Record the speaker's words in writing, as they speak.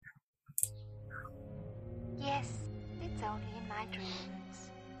it's only in my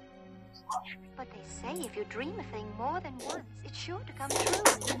dreams. But they say if you dream a thing more than once, it's sure to come true.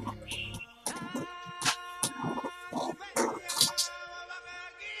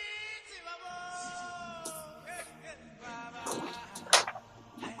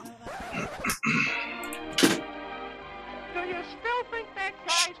 Do you still think that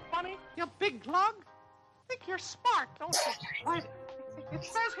guy's funny, you big glug? Think you're smart, don't you? Why, it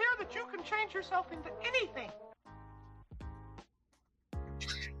says here that you can change yourself into anything.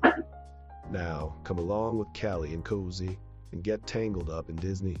 Now, come along with Callie and Cozy and get tangled up in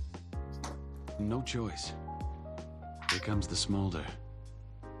Disney. No choice. Here comes the smolder.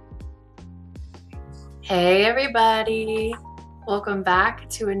 Hey everybody! Welcome back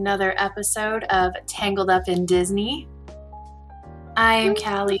to another episode of Tangled Up in Disney. I am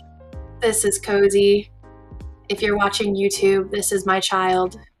Callie. This is Cozy. If you're watching YouTube, this is my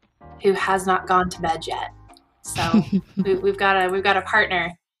child who has not gone to bed yet. So we've got a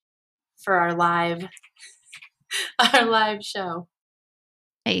partner for our live show.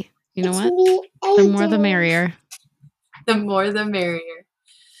 Hey, you know what? The more the merrier. The more the merrier.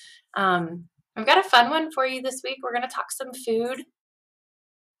 I've got a fun one for you this week. We're going to talk some food.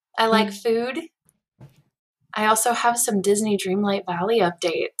 I like food. I also have some Disney Dreamlight Valley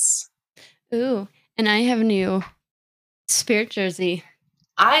updates. Ooh, and I have a new Spirit jersey.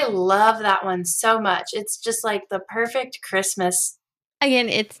 I love that one so much. It's just like the perfect Christmas. Again,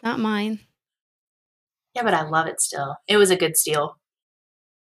 it's not mine. Yeah, but I love it still. It was a good steal.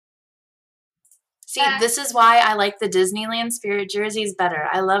 See, this is why I like the Disneyland Spirit jerseys better.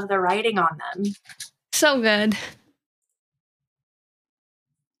 I love the writing on them. So good.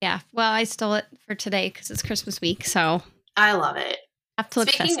 Yeah, well, I stole it for today because it's Christmas week, so I love it. Have to look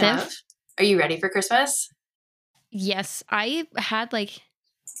Speaking festive. of, are you ready for Christmas? Yes, I had like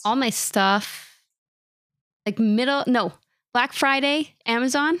all my stuff like Black Friday,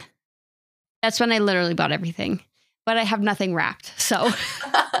 Amazon. That's when I literally bought everything, but I have nothing wrapped. So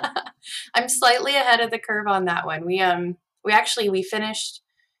I'm slightly ahead of the curve on that one. We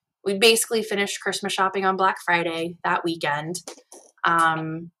basically finished Christmas shopping on Black Friday that weekend.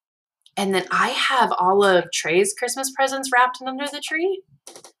 And then I have all of Trey's Christmas presents wrapped under the tree.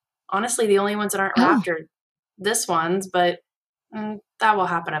 Honestly, the only ones that aren't wrapped are this one's, but that will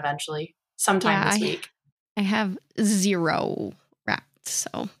happen eventually, sometime this week. I have 0 wrapped,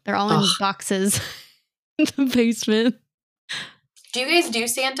 so they're all in boxes in the basement. Do you guys do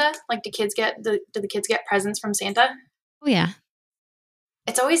Santa? Like, do the kids get presents from Santa? Oh yeah.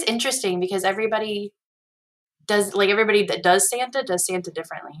 It's always interesting because everybody that does Santa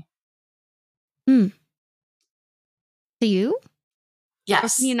differently. Do you? Yes. Or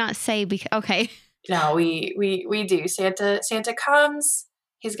can you not say okay. No, we do. Santa comes.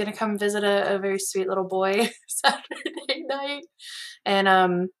 He's gonna come visit a very sweet little boy Saturday night,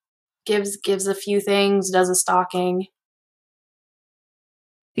 and gives a few things, does a stocking.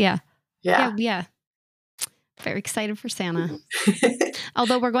 Yeah. Very excited for Santa.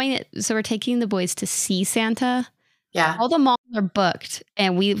 Although we're taking the boys to see Santa. Yeah. All the malls are booked,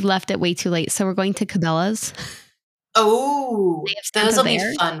 and we left it way too late, so we're going to Cabela's. Oh, those will be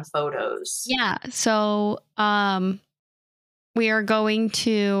there. fun photos. Yeah. So, we are going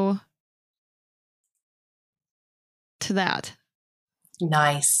to that.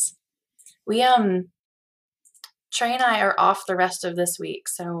 Nice. We Trey and I are off the rest of this week,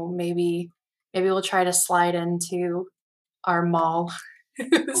 so maybe we'll try to slide into our mall.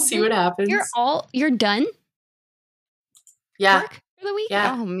 See what happens. You're done? Yeah. Work for the week?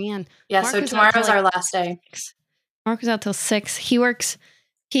 Yeah. Oh man. Yeah, Mark so tomorrow's our last day. Mark was out till 6.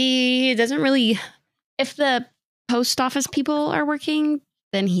 He doesn't really, if the post office people are working,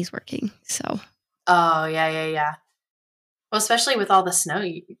 then he's working. So. Oh, yeah. Well, especially with all the snow.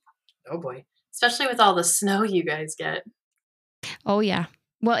 Especially with all the snow you guys get. Oh, yeah.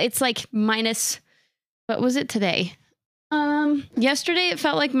 Well, it's like minus, what was it today? Yesterday it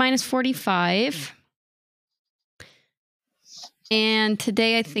felt like minus 45. And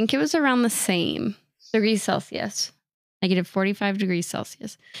today I think it was around the same degrees Celsius. Negative 45 degrees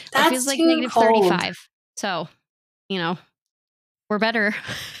Celsius. That feels like too negative cold. 35. So, we're better.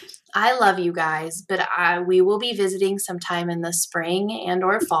 I love you guys, but we will be visiting sometime in the spring and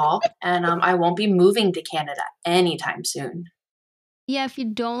or fall, and I won't be moving to Canada anytime soon. Yeah, if you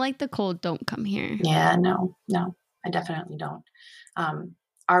don't like the cold, don't come here. Yeah, no, I definitely don't.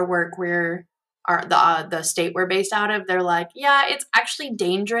 Our work, the state we're based out of, they're like, yeah, it's actually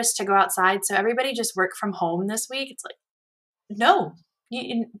dangerous to go outside, so everybody just work from home this week. It's like, no,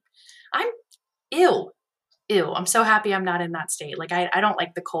 I'm ill. I'm so happy I'm not in that state. Like, I don't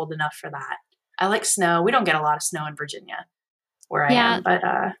like the cold enough for that. I like snow. We don't get a lot of snow in Virginia where I Yeah. am, but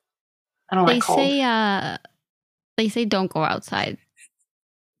I don't like cold. They say don't go outside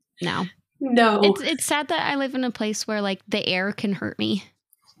now. No. It's sad that I live in a place where like the air can hurt me.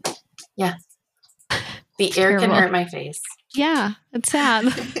 Yeah. The It's air can terrible. hurt my face. Yeah, it's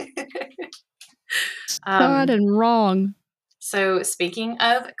sad. Sad and wrong. So speaking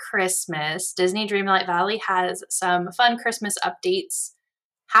of Christmas, Disney Dreamlight Valley has some fun Christmas updates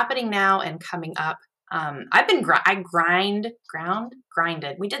happening now and coming up. I grinded.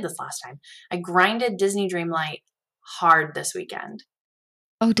 We did this last time. I grinded Disney Dreamlight hard this weekend.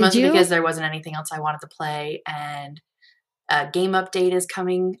 Oh, did Mostly you? because there wasn't anything else I wanted to play, and a game update is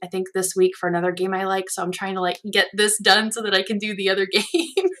coming, I think, this week for another game I like. So I'm trying to like get this done so that I can do the other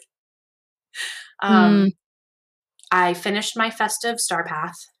game. I finished my festive Star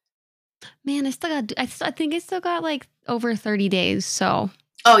Path. Man, I think I still got like over 30 days. So.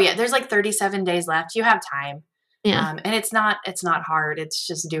 Oh yeah, there's like 37 days left. You have time. Yeah. And it's not hard. It's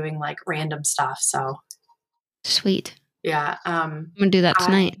just doing like random stuff. So sweet. Yeah. I'm gonna do that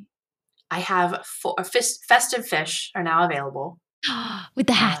tonight. I have festive fish are now available. With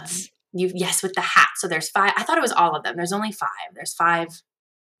the hats. Yes, with the hats. So there's 5. I thought it was all of them. There's only 5. There's 5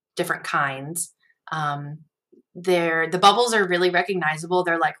 different kinds. The bubbles are really recognizable.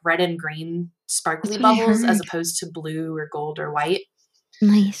 They're like red and green sparkly bubbles as opposed to blue or gold or white.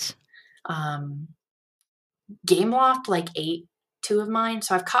 Nice. Gameloft like ate 2 of mine.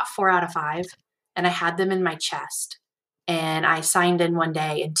 So I've caught 4 out of 5 and I had them in my chest. And I signed in one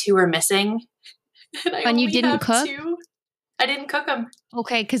day and 2 are missing. And you didn't cook? 2. I didn't cook them.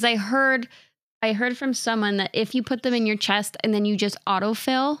 Okay, because I heard from someone that if you put them in your chest and then you just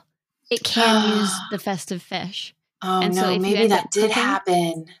autofill, it can use the festive fish. Oh, and no, so if maybe that did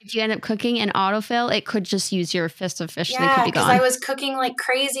happen. If you end up cooking and autofill, it could just use your festive fish. Yeah, and it could be gone. because I was cooking like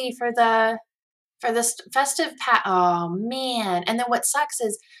crazy for this festive oh man. And then what sucks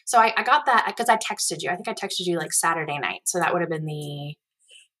is, so I got that because I texted you. I think I texted you like Saturday night. So that would have been the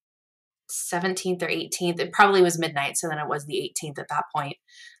 17th or 18th. It probably was midnight. So then it was the 18th at that point.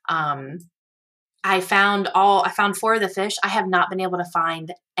 I found 4 of the fish. I have not been able to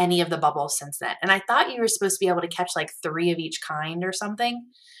find any of the bubbles since then. And I thought you were supposed to be able to catch like 3 of each kind or something.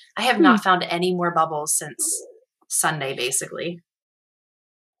 I have not found any more bubbles since Sunday, basically.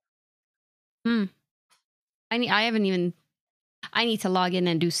 I need to log in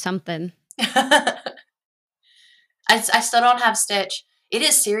and do something. I still don't have Stitch. It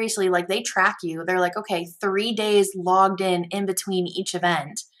is seriously like they track you. They're like, okay, 3 days logged in between each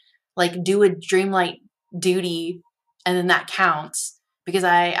event. Like do a Dreamlight duty and then that counts. Because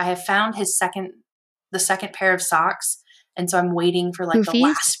I have found the second pair of socks. And so I'm waiting for like the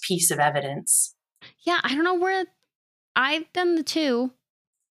last piece of evidence. Yeah, I don't know where I've done the 2.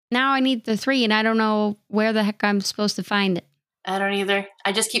 Now I need the 3 and I don't know where the heck I'm supposed to find it. I don't either.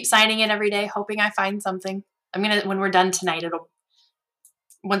 I just keep signing in every day, hoping I find something. When we're done tonight,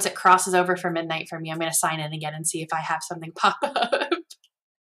 once it crosses over for midnight for me, I'm going to sign in again and see if I have something pop up.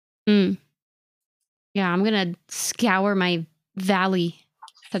 Yeah, I'm going to scour my valley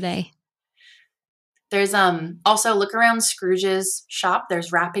today. There's also look around Scrooge's shop.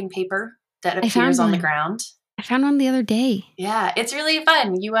 There's wrapping paper that appears on the ground. I found one the other day. Yeah, it's really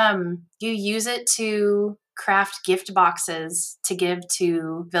fun. You use it to craft gift boxes to give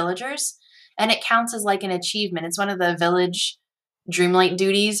to villagers, and it counts as like an achievement. It's one of the village Dreamlight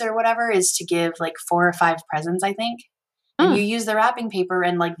duties or whatever, is to give like 4 or 5 presents, I think. And you use the wrapping paper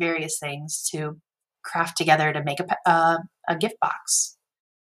and like various things to craft together to make a gift box.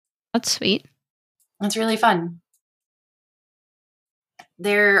 That's sweet. It's really fun.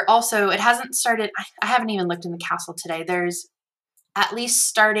 It hasn't started. I haven't even looked in the castle today. There's at least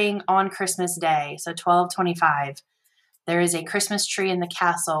starting on Christmas Day, so 12/25, there is a Christmas tree in the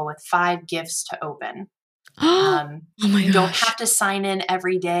castle with 5 gifts to open. Oh my gosh. You don't have to sign in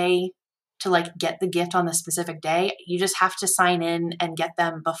every day to like get the gift on the specific day. You just have to sign in and get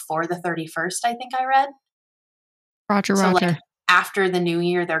them before the 31st, I think I read. Roger. Like after the new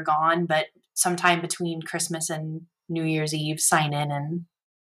year, they're gone, but sometime between Christmas and New Year's Eve, sign in and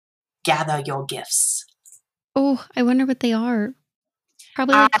gather your gifts. Oh, I wonder what they are.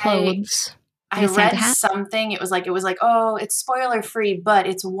 Probably like clothes. I read something. It was like, oh, it's spoiler free, but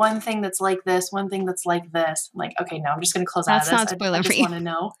it's one thing that's like this, one thing that's like this. I'm like, okay, no, I'm just going to close out of this. That's not spoiler free. I just want to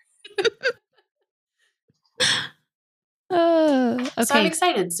know. Okay. So I'm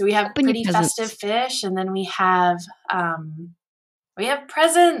excited. So we have pretty festive fish, and then we have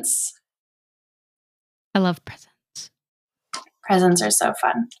presents. I love presents. Presents are so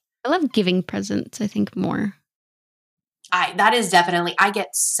fun. I love giving presents, I think, more. That is definitely, I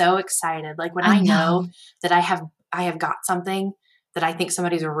get so excited. Like when I know that I have got something that I think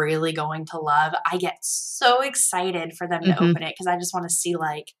somebody's really going to love, I get so excited for them to open it because I just want to see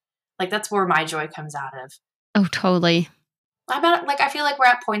like that's where my joy comes out of. Oh, totally. I feel like we're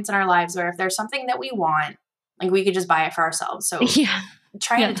at points in our lives where if there's something that we want, like we could just buy it for ourselves. So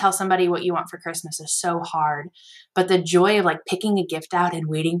trying to tell somebody what you want for Christmas is so hard. But the joy of like picking a gift out and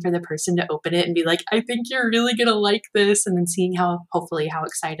waiting for the person to open it and be like, I think you're really going to like this. And then seeing hopefully how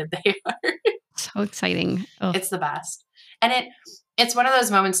excited they are. So exciting. Oh. It's the best. And it's one of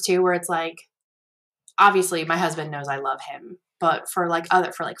those moments too, where it's like, obviously my husband knows I love him, but for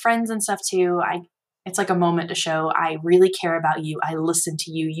friends and stuff too, it's like a moment to show I really care about you. I listened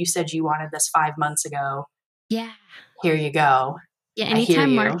to you. You said you wanted this 5 months ago. Yeah. Here you go. Yeah.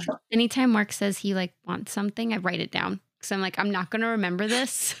 Anytime Mark says he like wants something, I write it down. Because I'm like, I'm not going to remember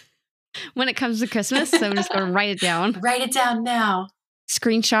this when it comes to Christmas. So I'm just going to write it down. Write it down now.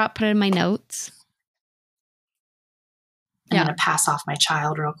 Screenshot, put it in my notes. I'm going to pass off my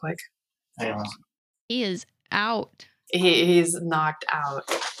child real quick. He is out. He's knocked out.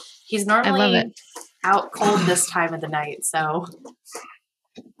 He's normally out cold this time of the night, so.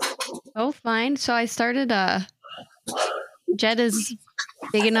 Oh, fine. So I started Jed is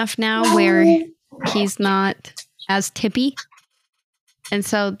big enough now where he's not as tippy. And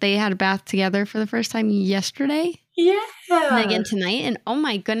so they had a bath together for the first time yesterday. Yeah. And again tonight. And oh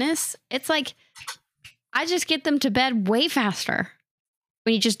my goodness, it's like I just get them to bed way faster.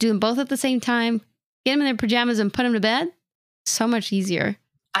 When you just do them both at the same time, get them in their pajamas and put them to bed. So much easier.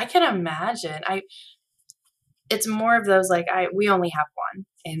 I can imagine. It's more of those like we only have one,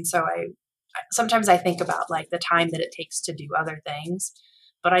 and so sometimes I think about like the time that it takes to do other things,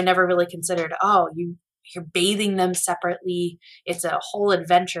 but I never really considered you're bathing them separately. It's a whole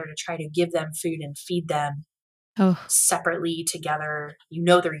adventure to try to give them food and feed them separately together.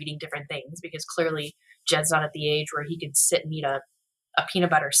 They're eating different things because clearly Jed's not at the age where he can sit and eat a peanut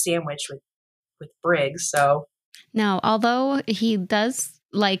butter sandwich with Briggs. So now, although he does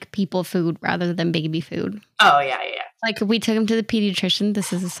like people food rather than baby food. Oh, yeah. Like we took him to the pediatrician.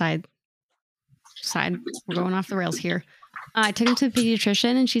 This is a side. We're going off the rails here. I took him to the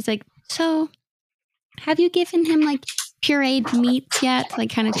pediatrician and she's like, so have you given him like pureed meats yet?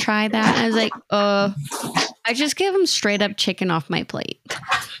 Like kind of try that. And I was like, I just give him straight up chicken off my plate.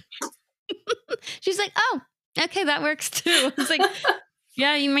 She's like, oh, okay, that works too. I was like,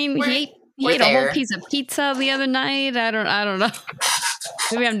 yeah, you mean he ate a whole piece of pizza the other night? I don't know.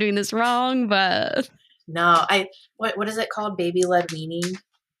 Maybe I'm doing this wrong, but no, what is it called? Baby-led weaning,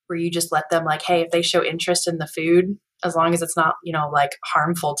 where you just let them like, hey, if they show interest in the food, as long as it's not, like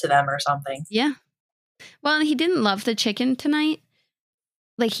harmful to them or something. Yeah. Well, and he didn't love the chicken tonight.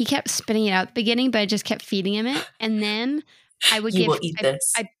 Like he kept spitting it out at the beginning, but I just kept feeding him it. And then I would eat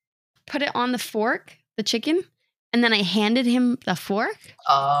this. I put it on the fork, the chicken, and then I handed him the fork.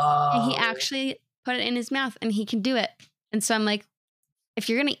 Oh. And he actually put it in his mouth and he can do it. And so I'm like, if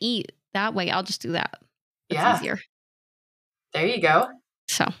you're going to eat that way, I'll just do that. It's easier. There you go.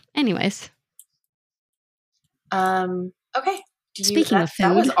 So, anyways. Okay. Speaking of food.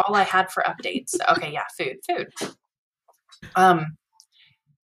 That was all I had for updates. Okay, yeah, food.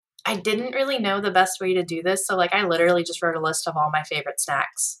 I didn't really know the best way to do this. So like I literally just wrote a list of all my favorite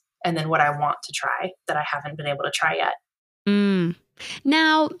snacks and then what I want to try that I haven't been able to try yet.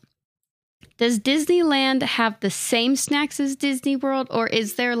 Now, does Disneyland have the same snacks as Disney World, or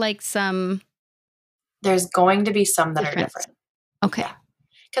is there like some? There's going to be some that are different. Okay.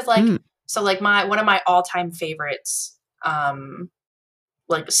 Because one of my all-time favorites,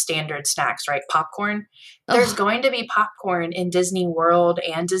 like standard snacks, right? Popcorn. There's going to be popcorn in Disney World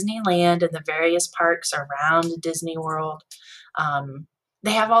and Disneyland and the various parks around Disney World.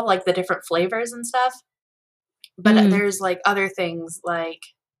 They have all like the different flavors and stuff. But there's like other things like,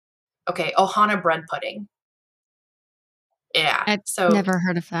 Ohana bread pudding. Yeah. I've never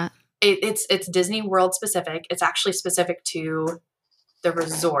heard of that. It's Disney World specific. It's actually specific to the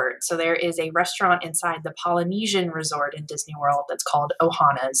resort. So there is a restaurant inside the Polynesian resort in Disney World that's called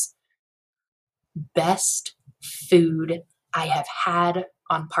Ohana's. Best food I have had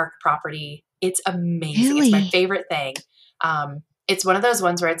on park property. It's amazing. Really? It's my favorite thing. It's one of those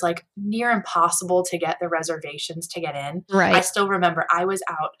ones where it's like near impossible to get the reservations to get in. Right. I still remember I was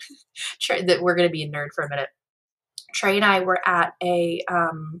out that we're going to be a nerd for a minute. Trey and I were at a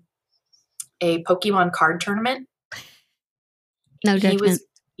Pokemon card tournament. No judgment.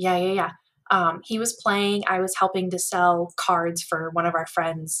 He was playing. I was helping to sell cards for one of our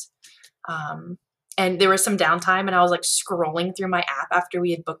friends. And And there was some downtime, and I was like scrolling through my app after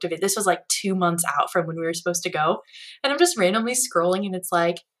we had booked it. This was like 2 months out from when we were supposed to go. And I'm just randomly scrolling, and it's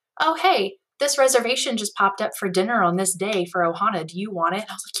like, oh, hey, this reservation just popped up for dinner on this day for Ohana. Do you want it? And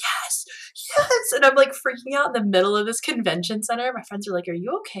I was like, yes, yes. And I'm like freaking out in the middle of this convention center. My friends are like, are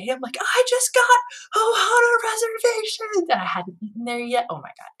you okay? I'm like, I just got Ohana reservation that I hadn't eaten there yet. Oh my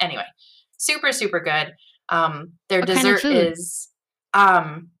God. Anyway, super, super good. Their What kind of dessert food? is,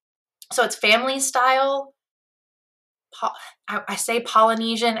 so it's family style. I say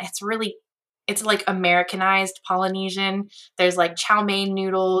Polynesian. It's like Americanized Polynesian. There's like chow mein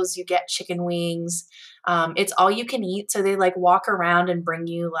noodles. You get chicken wings. It's all you can eat. So they like walk around and bring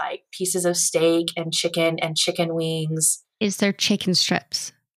you like pieces of steak and chicken wings. Is there chicken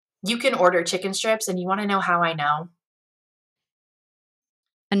strips? You can order chicken strips, and you want to know how I know?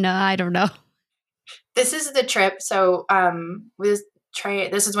 No, I don't know. This is the trip. So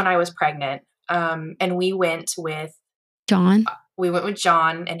this is when I was pregnant. And we went with John?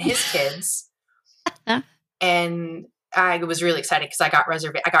 John and his kids. And I was really excited because I got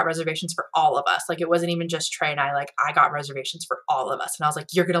reservations for all of us. Like, it wasn't even just Trey and I. Like, I got reservations for all of us. And I was like,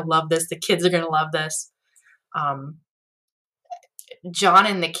 you're going to love this. The kids are going to love this. John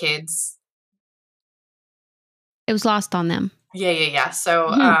and the kids. It was lost on them. Yeah. So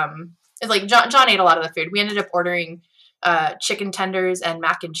it's like John ate a lot of the food. We ended up ordering chicken tenders and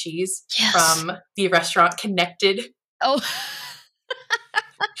mac and cheese from the restaurant Connected. Oh.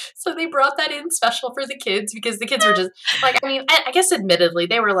 So they brought that in special for the kids because the kids were just like, I mean, I guess admittedly,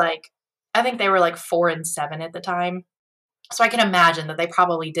 I think they were like 4 and 7 at the time. So I can imagine that they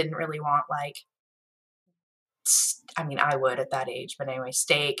probably didn't really want like, I mean, I would at that age, but anyway,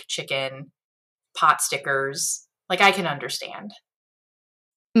 steak, chicken, pot stickers. Like, I can understand.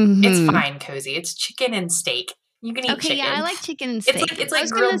 Mm-hmm. It's fine, Cozy. It's chicken and steak. You can eat chicken. Yeah, I like chicken and steak. It's like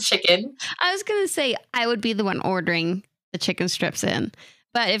grilled chicken. I was going to say I would be the one ordering the chicken strips in.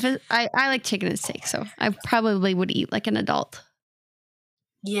 But I like chicken and steak, so I probably would eat like an adult.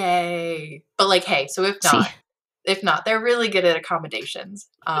 Yay. But like, hey, so if not, they're really good at accommodations.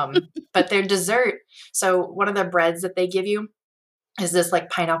 But their dessert, so one of the breads that they give you is this like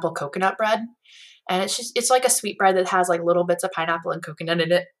pineapple coconut bread. And it's like a sweet bread that has like little bits of pineapple and coconut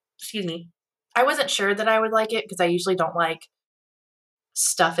in it. Excuse me. I wasn't sure that I would like it because I usually don't like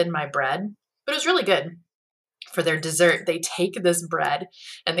stuff in my bread, but it was really good. For their dessert, they take this bread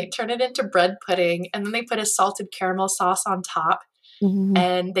and they turn it into bread pudding, and then they put a salted caramel sauce on top. Mm-hmm.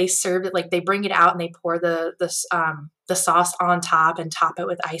 And they serve it, like they bring it out and they pour the sauce on top and top it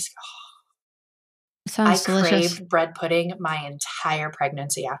with ice. Oh, sounds delicious. Craved bread pudding my entire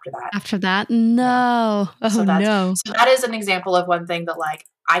pregnancy after that. After that? No. Yeah. So that is an example of one thing that like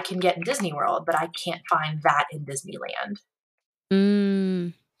I can get in Disney World, but I can't find that in Disneyland.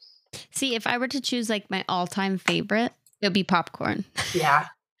 See, if I were to choose like my all-time favorite, it would be popcorn. Yeah.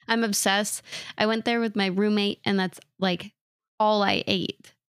 I'm obsessed. I went there with my roommate, and that's like all I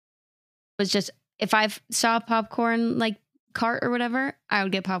ate. Was just, if I saw a popcorn like cart or whatever, I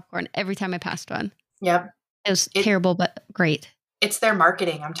would get popcorn every time I passed one. Yep. It was terrible, but great. It's their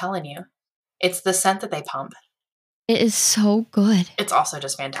marketing, I'm telling you. It's the scent that they pump. It is so good. It's also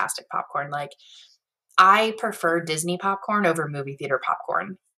just fantastic popcorn. Like, I prefer Disney popcorn over movie theater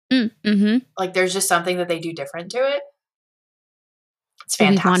popcorn. Mm-hmm. Like, there's just something that they do different to it. It's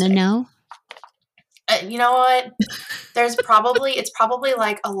fantastic. Do you want to know? You know what? It's probably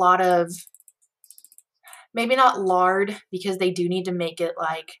like a lot of, maybe not lard, because they do need to make it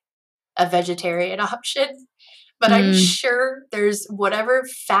like a vegetarian option. But I'm sure there's whatever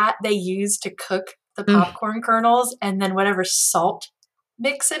fat they use to cook the popcorn kernels, and then whatever salt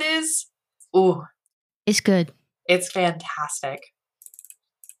mix it is. Ooh. It's good. It's fantastic.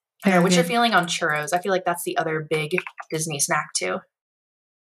 Okay, what's your feeling on churros? I feel like that's the other big Disney snack too.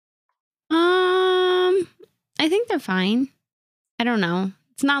 I think they're fine. I don't know.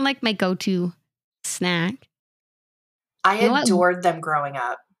 It's not like my go-to snack. I adored them growing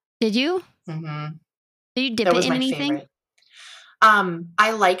up. Did you? Mm-hmm. Did you dip it in anything? Favorite.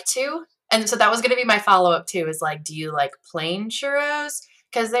 I like to. And so that was going to be my follow-up too, is like, do you like plain churros?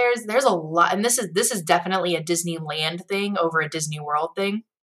 Because there's a lot, and this is definitely a Disneyland thing over a Disney World thing.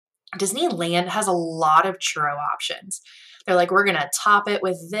 Disneyland has a lot of churro options. They're like, we're going to top it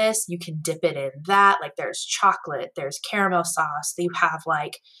with this. You can dip it in that. Like, there's chocolate, there's caramel sauce. You have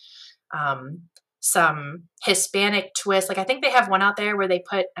like some Hispanic twist. Like, I think they have one out there where they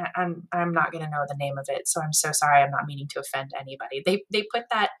put, I'm not going to know the name of it, so I'm so sorry. I'm not meaning to offend anybody. They put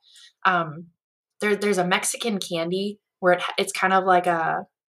that, there's a Mexican candy where it's kind of like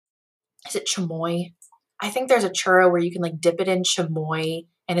is it chamoy? I think there's a churro where you can like dip it in chamoy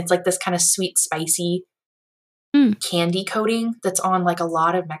and it's like this kind of sweet, spicy candy coating that's on like a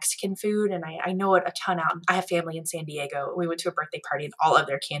lot of Mexican food. And I know it a ton out. I have family in San Diego. We went to a birthday party and all of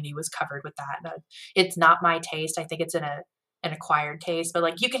their candy was covered with that. And it's not my taste. I think it's an acquired taste, but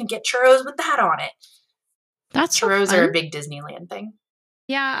like you can get churros with that on it. That's Churros so are fun. a big Disneyland thing.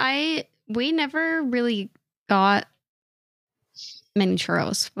 Yeah, we never really got many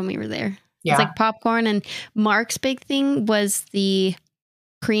churros when we were there. Yeah. It's like popcorn, and Mark's big thing was the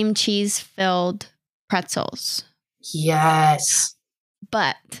cream cheese filled pretzels. Yes.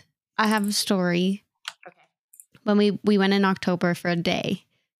 But I have a story. Okay. When we went in October for a day,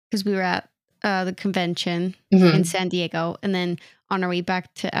 because we were at the convention in San Diego, and then on our way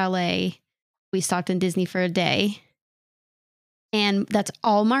back to LA, we stopped in Disney for a day. And that's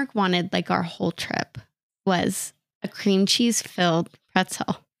all Mark wanted, like our whole trip, was a cream cheese filled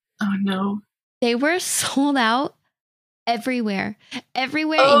pretzel. Oh no. They were sold out everywhere.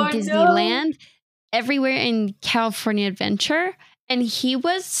 Everywhere Oh, in Disneyland, everywhere in California Adventure. And he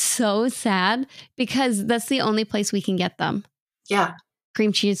was so sad because that's the only place we can get them. Yeah.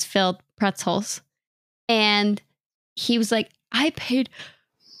 Cream cheese filled pretzels. And he was like, I paid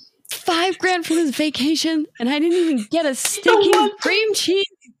 $5,000 for this vacation and I didn't even get a stinking cream cheese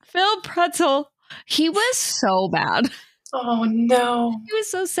filled pretzel. He was so bad. Oh no. He was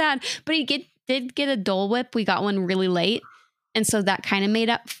so sad. But he did get a Dole Whip. We got one really late. And so that kind of made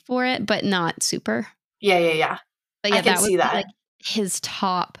up for it, but not super. Yeah. But yeah, I can that see was that. like his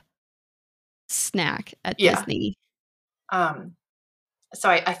top snack at Disney. So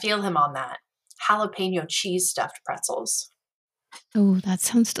I feel him on that. Jalapeno cheese stuffed pretzels. Oh, that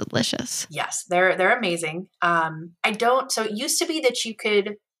sounds delicious. Yes, they're amazing. So it used to be that you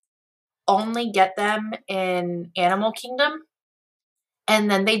could only get them in Animal Kingdom,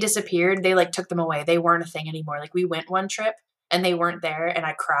 and then they disappeared. They like took them away. They weren't a thing anymore. Like we went one trip and they weren't there, and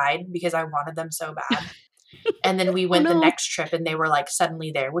I cried because I wanted them so bad. And then we went the next trip and they were like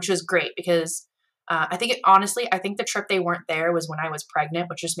suddenly there, which was great because I think the trip they weren't there was when I was pregnant,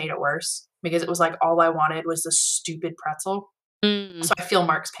 which just made it worse because it was like all I wanted was this stupid pretzel. So I feel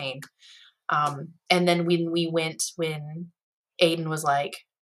Mark's pain. And then when we went when Aiden was like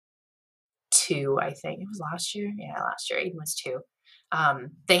 2, I think it was last year. Yeah, last year Aiden was 2.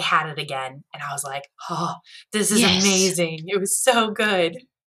 They had it again, and I was like, "Oh, this is amazing! It was so good.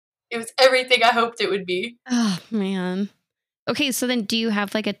 It was everything I hoped it would be." Oh man. Okay, so then do you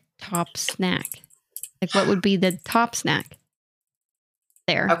have like a top snack? Like what would be the top snack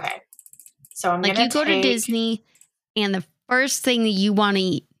there? Okay. So I'm like gonna you go to Disney and the first thing that you want to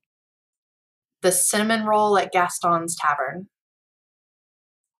eat. The cinnamon roll at Gaston's Tavern.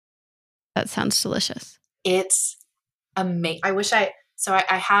 That sounds delicious. It's amazing.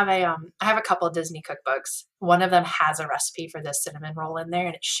 I have a couple of Disney cookbooks. One of them has a recipe for this cinnamon roll in there,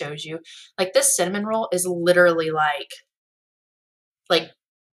 and it shows you like this cinnamon roll is literally like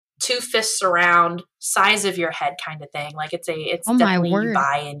 2 fists around, size of your head kind of thing. Like it's definitely you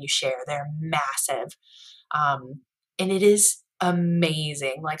buy and you share. They're massive. And it is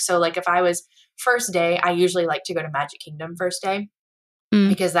amazing. Like, so like if I was first day, I usually like to go to Magic Kingdom first day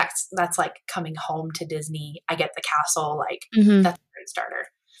because that's like coming home to Disney. I get the castle, like that's a great starter.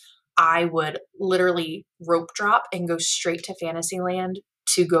 I would literally rope drop and go straight to Fantasyland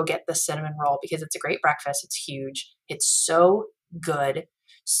to go get the cinnamon roll because it's a great breakfast. It's huge. It's so good,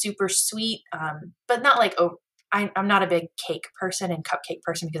 super sweet, but not like, I'm not a big cake person and cupcake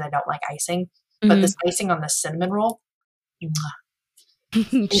person because I don't like icing, but this icing on the cinnamon roll,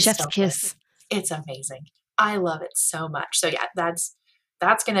 chef's kiss. It's amazing. I love it so much. So yeah, that's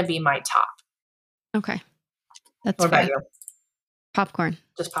going to be my top. Okay. That's what about you? Popcorn.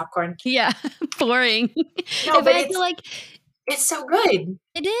 Just popcorn? Yeah. Boring. No, but it's so good.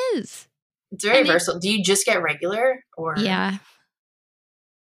 It is. It's very versatile. Do you just get regular or? Yeah.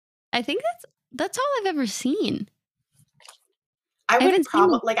 I think that's all I've ever seen. I think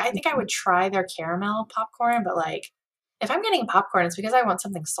I would try their caramel popcorn, but like if I'm getting popcorn, it's because I want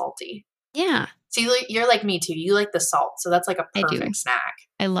something salty. Yeah. So you're like me too. You like the salt. So that's like a perfect snack.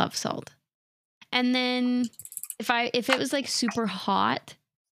 I love salt. And then if it was like super hot,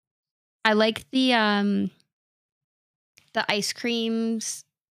 I like the ice creams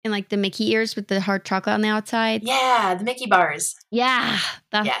and like the Mickey ears with the hard chocolate on the outside. Yeah, the Mickey bars. Yeah,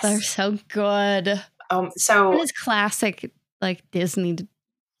 they're so good. So it's classic like Disney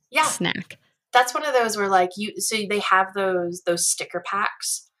snack. That's one of those where like they have those sticker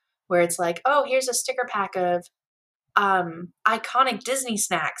packs where it's like, oh, here's a sticker pack of iconic Disney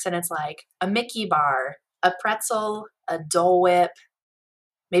snacks, and it's like a Mickey bar, a pretzel, a Dole Whip,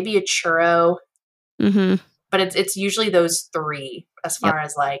 maybe a churro. But it's usually those 3 as far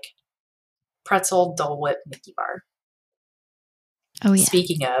as like pretzel, Dole Whip, Mickey bar. Oh yeah.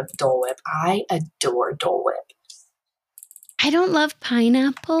 Speaking of Dole Whip, I adore Dole Whip. I don't love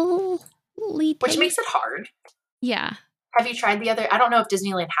pineapple. Which makes it hard. Yeah. Have you tried the other? I don't know if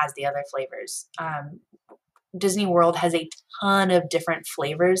Disneyland has the other flavors. Disney World has a ton of different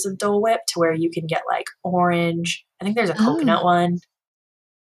flavors of Dole Whip to where you can get like orange. I think there's a coconut one.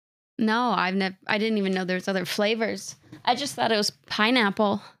 No, I didn't even know there's other flavors. I just thought it was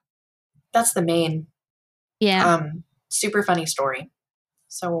pineapple. That's the main. Yeah. Super funny story.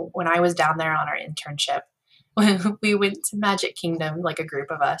 So when I was down there on our internship, we went to Magic Kingdom, like a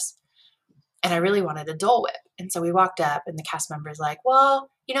group of us, and I really wanted a Dole Whip. And so we walked up and the cast member's like, well,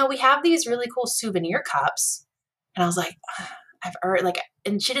 you know, we have these really cool souvenir cups. And I was like, I've already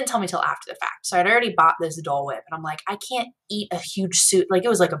and she didn't tell me till after the fact. So I'd already bought this Dole Whip and I'm like, I can't eat a huge suit. Like it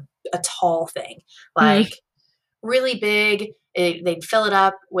was like a tall thing, like really big. They'd fill it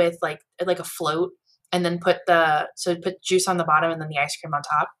up with like a float and then put juice on the bottom and then the ice cream on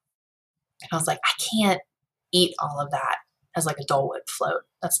top. And I was like, I can't eat all of that as like a Dole Whip float.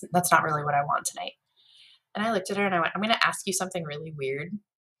 That's not really what I want tonight. And I looked at her and I went, I'm going to ask you something really weird.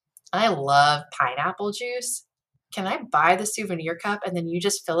 I love pineapple juice. Can I buy the souvenir cup and then you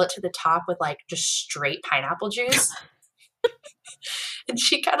just fill it to the top with like just straight pineapple juice? And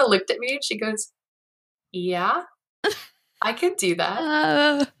she kind of looked at me and she goes, yeah, I could do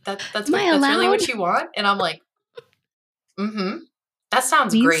that. That's really what you want? And I'm like, that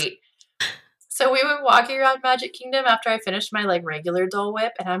sounds great. So we went walking around Magic Kingdom after I finished my like regular Dole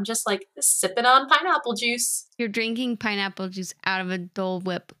Whip and I'm just like sipping on pineapple juice. You're drinking pineapple juice out of a Dole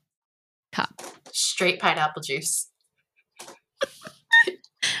Whip cup. Straight pineapple juice.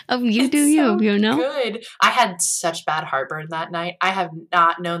 Oh, you know? Good. I had such bad heartburn that night. I have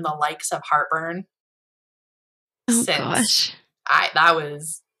not known the likes of heartburn since. Gosh.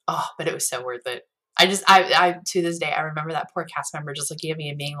 But it was so worth it. I to this day, I remember that poor cast member just looking at me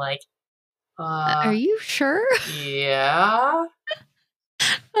and being like, are you sure? Yeah.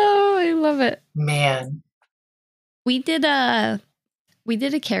 Oh, I love it. Man. We did a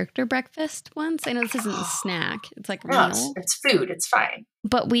character breakfast once. I know this isn't a snack. It's like a meal. It's food. It's fine.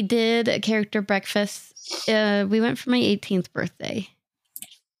 But we did a character breakfast. We went for my 18th birthday.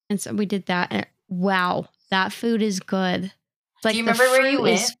 And so we did that. And wow, that food is good. It's like, do you remember where you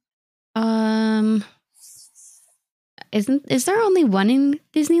went? Is there only one in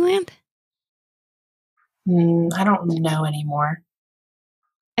Disneyland? I don't know anymore.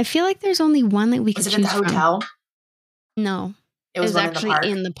 I feel like there's only one that we could choose from. Was it at the hotel? No. It was actually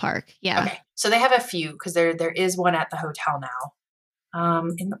in the park. Yeah. Okay. So they have a few because there is one at the hotel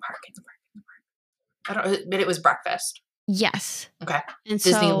now. In the park. But it was breakfast. Yes. Okay. And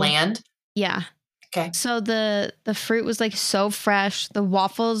Disneyland. Yeah. Okay. So the fruit was like so fresh. The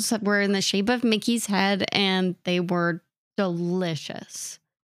waffles were in the shape of Mickey's head and they were delicious.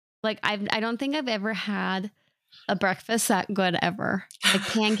 Like I don't think I've ever had a breakfast that good ever. Like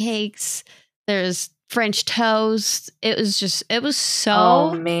pancakes, there's French toast. It was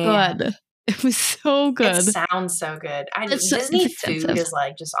so good. It was so good. It sounds so good. Disney food is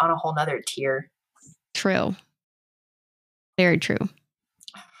like just on a whole nother tier. True. Very true.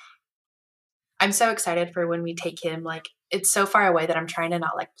 I'm so excited for when we take him. Like it's so far away that I'm trying to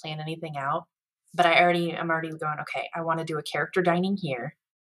not like plan anything out. But I'm already going, okay, I want to do a character dining here.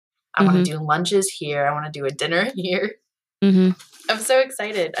 I want to do lunches here. I want to do a dinner here. I'm so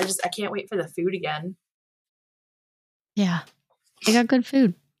excited. I can't wait for the food again. Yeah. They got good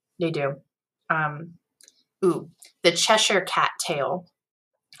food. They do. The Cheshire cat tail.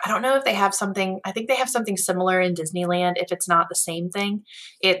 I don't know if they have something. I think they have something similar in Disneyland. If it's not the same thing,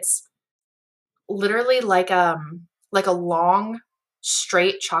 it's literally like a long,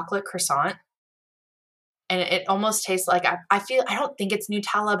 straight chocolate croissant. And it almost tastes like, I don't think it's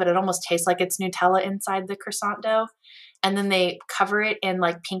Nutella, but it almost tastes like it's Nutella inside the croissant dough. And then they cover it in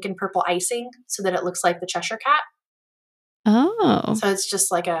like pink and purple icing so that it looks like the Cheshire cat. Oh. So it's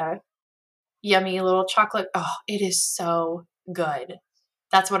just like a yummy little chocolate. Oh, it is so good.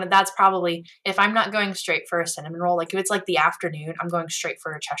 That's probably, if I'm not going straight for a cinnamon roll, like if it's like the afternoon, I'm going straight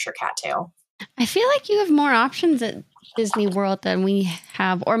for a Cheshire cat tail. I feel like you have more options at Disney World than we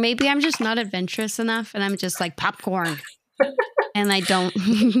have. Or maybe I'm just not adventurous enough and I'm just like popcorn and I don't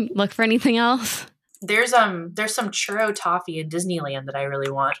look for anything else. There's some churro toffee in Disneyland that I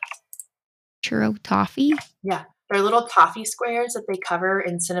really want. Churro toffee? Yeah. They're little toffee squares that they cover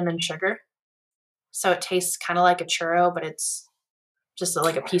in cinnamon sugar. So it tastes kind of like a churro, but it's just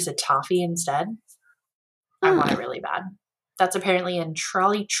like a piece of toffee instead. I want it really bad. That's apparently in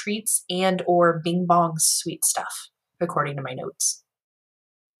Trolley Treats and or Bing Bong's Sweet Stuff, according to my notes.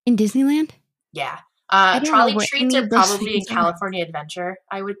 In Disneyland? Yeah. I don't know Trolley where treats any are of those probably in things are. California Adventure,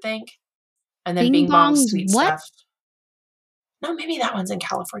 I would think. And then Bing Bing Bong's Bong's Sweet what? Stuff. No, maybe that one's in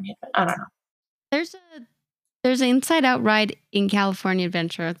California. I don't know. There's an Inside Out ride in California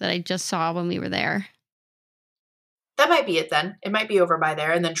Adventure that I just saw when we were there. That might be it then. It might be over by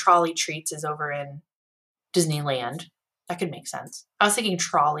there. And then Trolley Treats is over in Disneyland. That could make sense. I was thinking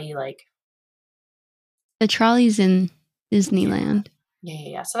trolley, like. The trolley's in Disneyland.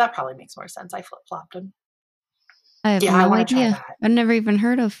 Yeah. So that probably makes more sense. I flip-flopped them. I have Yeah, I no wanna try idea. that. I've never even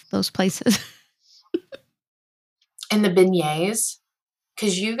heard of those places. And the beignets,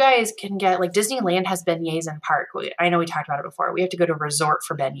 because you guys can get, like, Disneyland has beignets in park. I know we talked about it before. We have to go to a resort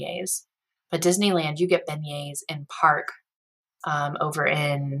for beignets. But Disneyland, you get beignets in park over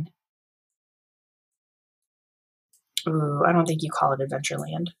in, I don't think you call it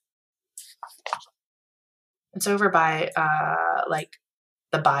Adventureland. It's over by, like,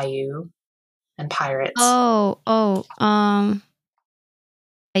 the Bayou and Pirates. I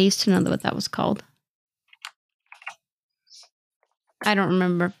used to know what that was called. I don't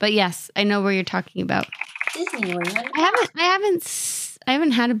remember, but yes, I know where you're talking about. Disneyland. I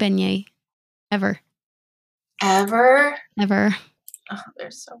haven't had a beignet ever. Ever? Ever. Oh, they're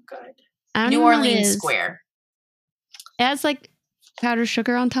so good. I don't New know what it Orleans is. Square. It has like powdered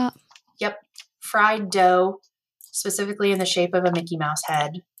sugar on top. Yep. Fried dough, specifically in the shape of a Mickey Mouse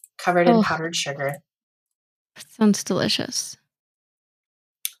head, covered in powdered sugar. That sounds delicious.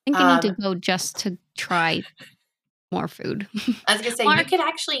 I think I need to go just to try more food. I was going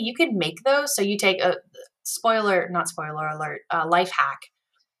to say, you can make those. So you take not spoiler alert, life hack.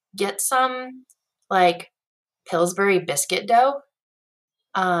 Get some like Pillsbury biscuit dough.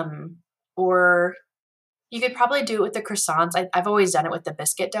 Or you could probably do it with the croissants. I've always done it with the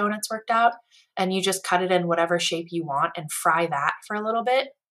biscuit dough and it's worked out. And you just cut it in whatever shape you want and fry that for a little bit.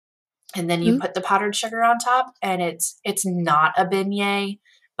 And then you put the powdered sugar on top, and it's not a beignet,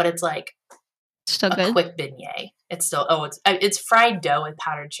 but it's like still a good. Quick beignet. It's still it's fried dough with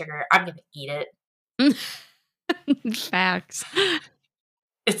powdered sugar. I'm gonna eat it. Facts.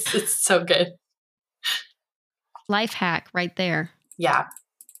 It's so good. Life hack right there. Yeah.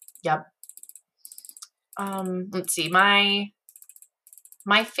 Yep. Let's see.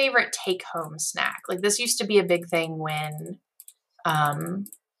 My favorite take home snack. Like this used to be a big thing when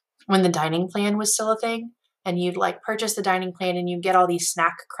the dining plan was still a thing, and you'd like purchase the dining plan and you get all these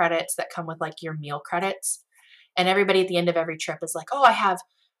snack credits that come with like your meal credits. And everybody at the end of every trip is like, oh, I have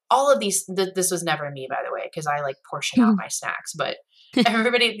all of these. This was never me, by the way, because I like portion out my snacks. But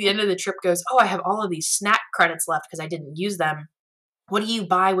everybody at the end of the trip goes, oh, I have all of these snack credits left because I didn't use them. What do you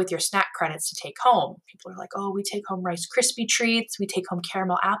buy with your snack credits to take home? People are like, oh, we take home Rice Krispie treats. We take home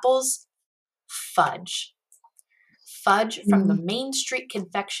caramel apples. Fudge. Fudge from the Main Street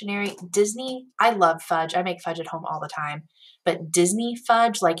Confectionery. Disney, I love fudge. I make fudge at home all the time. But Disney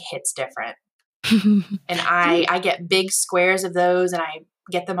fudge like hits different. And I get big squares of those, and I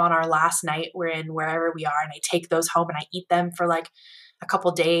get them on our last night we're in wherever we are, and I take those home and I eat them for like a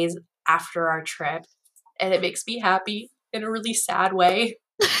couple days after our trip. And it makes me happy in a really sad way.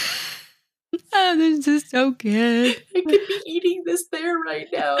 Oh, this is so good. I could be eating this there right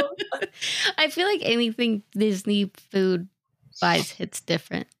now. I feel like anything Disney food buys hits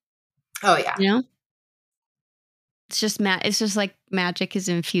different. Oh yeah. You know? It's just like magic is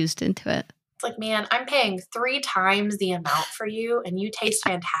infused into it. It's like, man, I'm paying 3 times the amount for you and you taste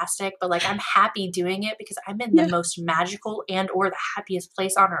fantastic, but like I'm happy doing it because I'm in the most magical and or the happiest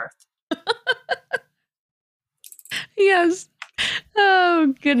place on earth. Yes.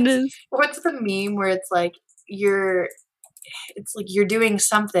 Oh goodness. What's the meme where it's like you're doing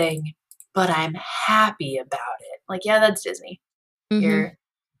something, but I'm happy about it. Like, yeah, that's Disney. Mm-hmm.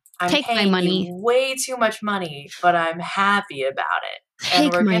 I'm Take paying my money. you way too much money, but I'm happy about it. Take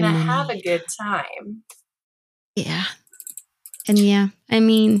and we're my gonna money. have a good time. Yeah. And yeah, I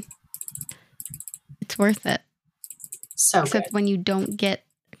mean, it's worth it. So Except good. when you don't get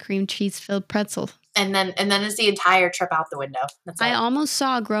a cream cheese filled pretzel. And then it's the entire trip out the window. That's I almost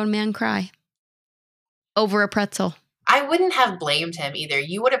saw a grown man cry over a pretzel. I wouldn't have blamed him either.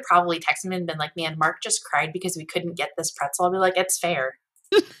 You would have probably texted him and been like, man, Mark just cried because we couldn't get this pretzel. I'll be like, it's fair.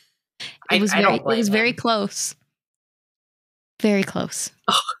 It was very close. Very close.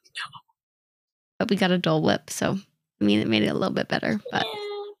 Oh, no. But we got a Dole Whip, so I mean, it made it a little bit better. But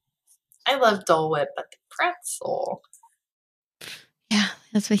yeah. I love Dole Whip, but the pretzel. Yeah,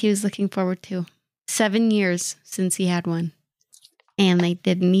 that's what he was looking forward to. 7 years since he had one. And they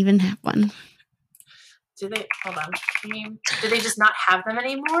didn't even have one. do they? Hold on. Do they just not have them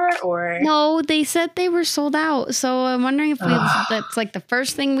anymore, or No, they said they were sold out. So I'm wondering if Ugh. that's like the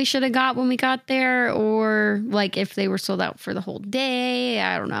first thing we should have got when we got there, or like if they were sold out for the whole day.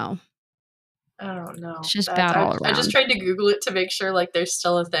 I don't know. I don't know. It's just bad all I just around. tried to Google it to make sure like they're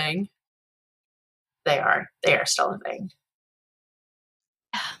still a thing. They are. They are still a thing.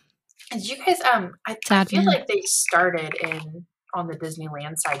 Did you guys? I Sad, feel man. like they started on the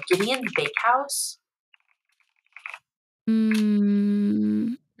Disneyland side. Gideon's Bakehouse.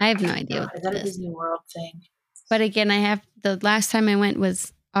 I have no idea Is what that a it is. Disney World thing? But again, the last time I went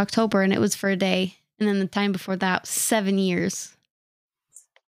was October, and it was for a day, and then the time before that, 7 years.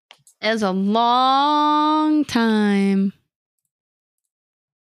 It was a long time.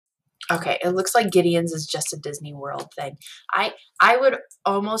 Okay, it looks like Gideon's is just a Disney World thing. I would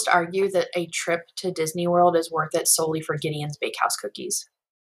almost argue that a trip to Disney World is worth it solely for Gideon's Bakehouse cookies.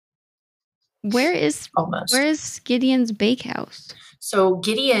 Where is Gideon's Bakehouse? So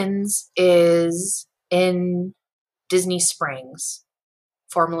Gideon's is in Disney Springs,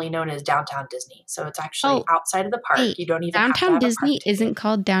 formerly known as Downtown Disney. So it's actually outside of the park. Wait, You don't even Downtown have to have Disney a park ticket. isn't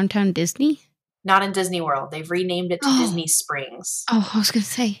called Downtown Disney? Not in Disney World. They've renamed it to Disney Springs. Oh, I was going to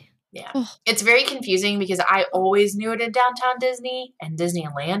say. Yeah. Oh. It's very confusing because I always knew it as Downtown Disney, and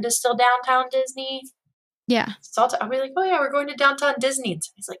Disneyland is still Downtown Disney. Yeah. So I'll be like, oh yeah, we're going to Downtown Disney. And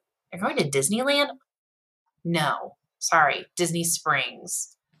he's like, you're going to Disneyland? No. Sorry, Disney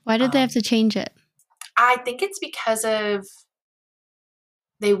Springs. Why did they have to change it? I think it's because of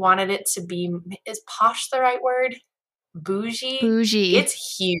they wanted it to be, is posh the right word? Bougie? Bougie.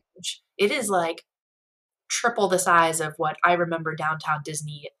 It's huge. It is like triple the size of what I remember Downtown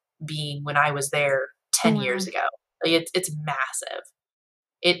Disney being when I was there 10 years ago. Like it's massive.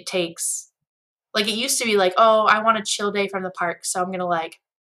 It takes, like it used to be like, oh, I want a chill day from the park, so I'm going to like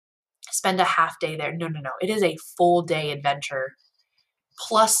spend a half day there. No. It is a full day adventure.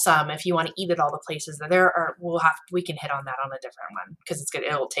 Plus some if you want to eat at all the places that there are. We can hit on that on a different one because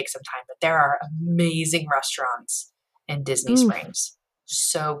it'll take some time. But there are amazing restaurants in Disney Springs.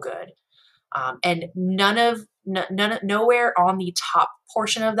 So good. And nowhere on the top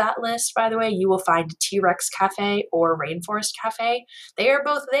portion of that list, by the way, you will find T-Rex Cafe or Rainforest Cafe. They are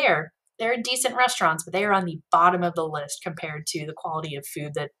both there. They're decent restaurants, but they are on the bottom of the list compared to the quality of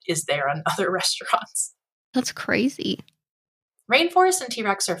food that is there on other restaurants. That's crazy. Rainforest and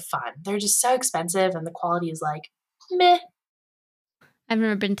T-Rex are fun. They're just so expensive, and the quality is like, meh. I've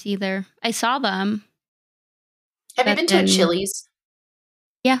never been to either. I saw them. Have you been to a Chili's?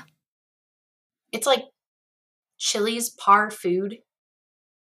 Yeah. It's like Chili's par food,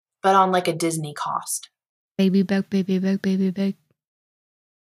 but on like a Disney cost. Baby back, baby back, baby back.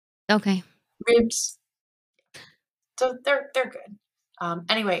 Okay. Ribs. So they're good.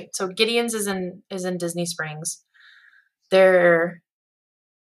 Anyway, so Gideon's is in Disney Springs. They're,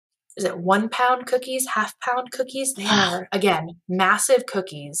 is it 1 pound cookies, half pound cookies? They are, again, massive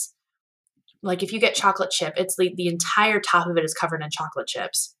cookies. Like if you get chocolate chip, it's the entire top of it is covered in chocolate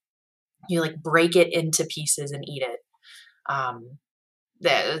chips. You like break it into pieces and eat it.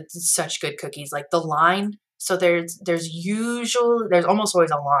 It's such good cookies. Like the line. So there's almost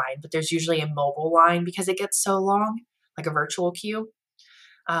always a line, but there's usually a mobile line because it gets so long, like a virtual queue.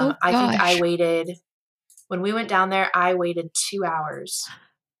 I think I waited, when we went down there, I waited 2 hours.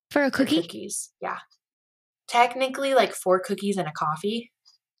 For a cookie? For cookies. Yeah. Technically like 4 cookies and a coffee.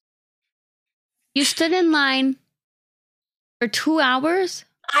 You stood in line for 2 hours?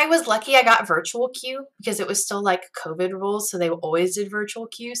 I was lucky I got virtual queue because it was still like COVID rules. So they always did virtual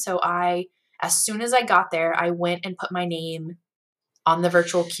queue. So as soon as I got there, I went and put my name on the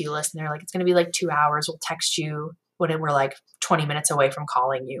virtual queue list. And they're like, it's going to be like 2 hours. We'll text you when we're like 20 minutes away from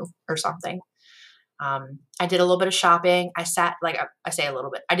calling you or something. I did a little bit of shopping. I sat, like, I say a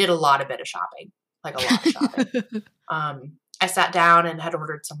little bit. I did a lot of shopping, like a lot of shopping. I sat down and had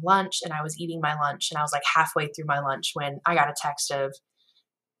ordered some lunch, and I was eating my lunch, and I was like halfway through my lunch when I got a text of,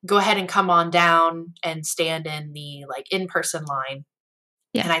 go ahead and come on down and stand in the like in-person line.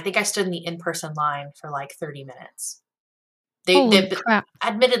 Yeah. And I think I stood in the in-person line for like 30 minutes. Crap.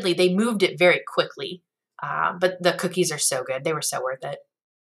 Admittedly, they moved it very quickly, but the cookies are so good. They were so worth it.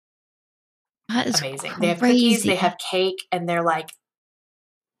 That is amazing. Crazy. They have cookies, they have cake, and they're like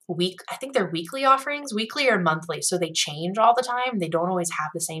I think they're weekly offerings, weekly or monthly. So they change all the time. They don't always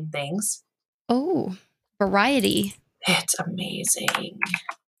have the same things. Oh, variety. It's amazing.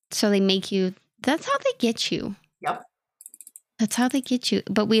 So they make you, that's how they get you. Yep. That's how they get you.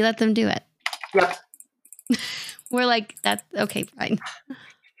 But we let them do it. Yep. We're like, that's okay, fine.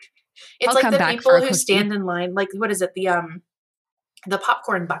 It's I'll like the people who stand in line, like, what is it? The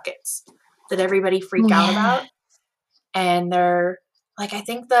popcorn buckets. that everybody freaked out about. And they're like, I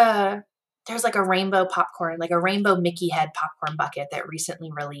think there's like a rainbow popcorn, like a rainbow Mickey head popcorn bucket that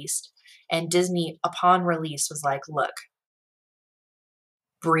recently released. And Disney, upon release, was like, look,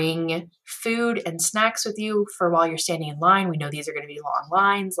 bring food and snacks with you for while you're standing in line. We know these are going to be long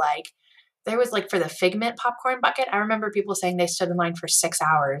lines. Like, there was like for the Figment popcorn bucket, I remember people saying they stood in line for 6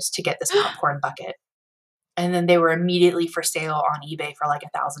 hours to get this popcorn bucket. And then they were immediately for sale on eBay for like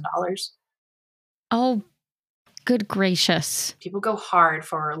 $1,000. Oh, good gracious. People go hard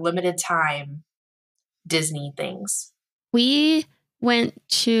for limited time Disney things. We went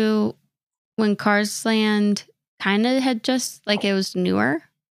to when Cars Land kind of had just, like, it was newer.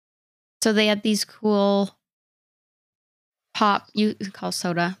 So they had these cool pop, you call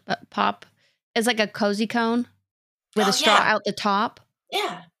soda, but pop. It's like a cozy cone with a straw out the top.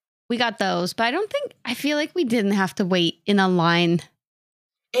 Yeah. We got those, but I feel like we didn't have to wait in a line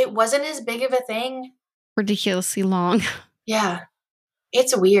It wasn't as big of a thing. ridiculously long. Yeah.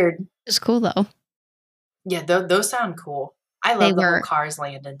 It's weird. It's cool though. Yeah, those sound cool. I love the whole Cars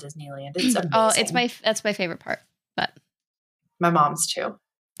Land in Disneyland. It's amazing. Oh, that's my favorite part. But my mom's too.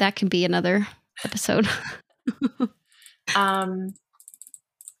 That can be another episode. I'm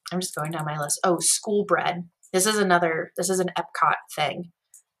just going down my list. Oh, school bread. This is an Epcot thing.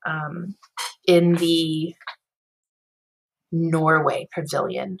 In the Norway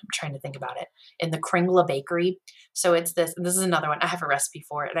Pavilion. I'm trying to think about it. In the Kringla Bakery. So it's this is another one. I have a recipe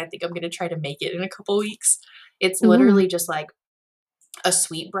for it, and I think I'm going to try to make it in a couple weeks. It's literally just like a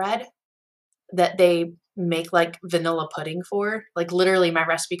sweet bread that they make like vanilla pudding for. Like literally my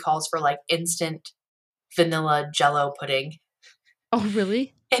recipe calls for like instant vanilla jello pudding. Oh,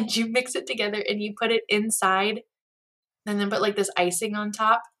 really? And you mix it together and you put it inside and then put like this icing on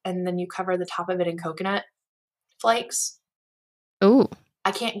top, and then you cover the top of it in coconut flakes. Oh.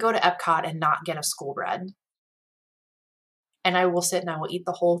 I can't go to Epcot and not get a school bread. And I will sit and I will eat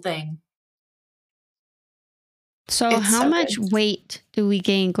the whole thing. So how much weight do we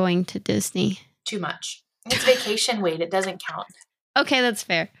gain going to Disney? Too much. It's vacation weight. It doesn't count. Okay, that's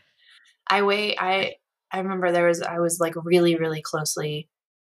fair. I remember I was like really, really closely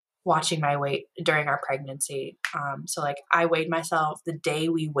watching my weight during our pregnancy. So like I weighed myself the day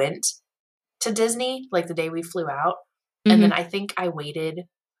we went to Disney, like the day we flew out. Mm-hmm. And then I think I waited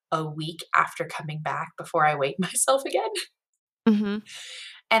a week after coming back before I weighed myself again. Mm-hmm.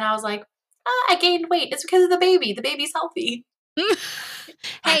 And I was like, I gained weight. It's because of the baby. The baby's healthy.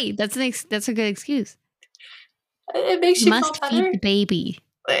 Hey, that's a good excuse. It makes you feel better. Feed the baby.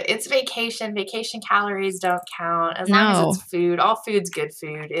 It's vacation. Vacation calories don't count as long as it's food. All food's good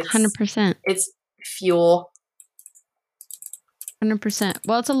food. It's 100%. It's fuel. 100%.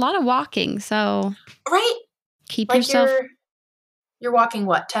 Well, it's a lot of walking, so right. Keep like yourself. You're walking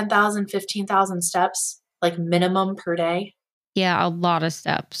what 10,000, 15,000 steps, like minimum per day. Yeah, a lot of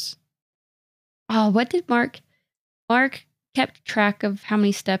steps. Oh, what did Mark kept track of how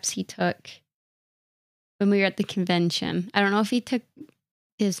many steps he took when we were at the convention. I don't know if he took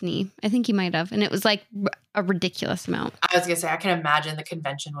Disney. I think he might have. And it was like a ridiculous amount. I was going to say, I can imagine the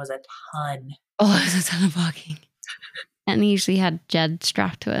convention was a ton. Oh, it was a ton of walking. And he usually had Jed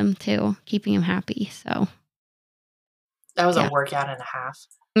strapped to him too, keeping him happy. So that was a workout and a half.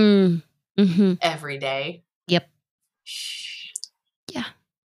 Mm-hmm. Every day. Yep. Yeah.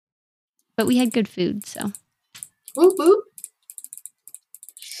 But we had good food, so. Whoop, whoop.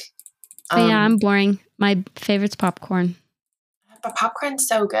 Yeah, I'm boring. My favorite's popcorn. But popcorn's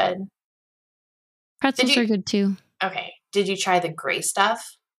so good. Pretzels are good too. Okay. Did you try the gray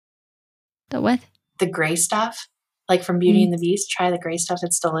stuff? The what? The gray stuff. Like from Beauty and the Beast. Try the gray stuff.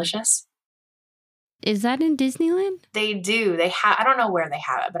 It's delicious. Is that in Disneyland? They do. They have. I don't know where they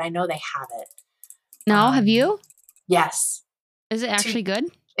have it, but I know they have it. No, have you? Yes. Is it actually good?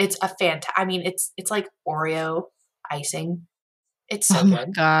 It's a I mean, it's like Oreo icing. It's so good. Oh my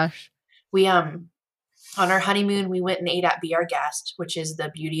gosh. We on our honeymoon, we went and ate at Be Our Guest, which is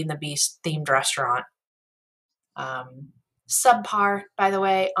the Beauty and the Beast themed restaurant. Subpar, by the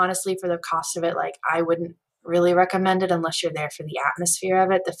way. Honestly, for the cost of it, like I wouldn't really recommend it unless you're there for the atmosphere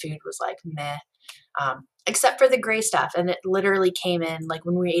of it. The food was like meh. Except for the gray stuff. And it literally came in, like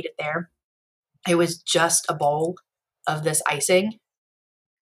when we ate it there, it was just a bowl of this icing.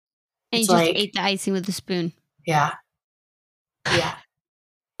 And you just ate the icing with a spoon. Yeah. Yeah.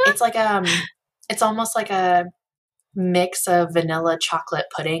 It's like, it's almost like a mix of vanilla chocolate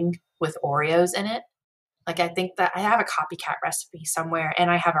pudding with Oreos in it. Like I think that I have a copycat recipe somewhere, and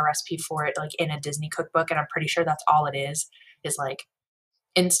I have a recipe for it like in a Disney cookbook. And I'm pretty sure that's all it is like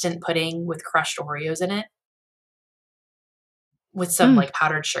instant pudding with crushed Oreos in it with some like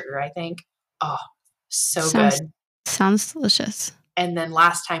powdered sugar, I think. Oh, so Sounds good. sounds delicious. And then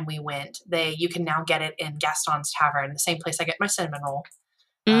last time we went, you can now get it in Gaston's Tavern, the same place I get my cinnamon roll.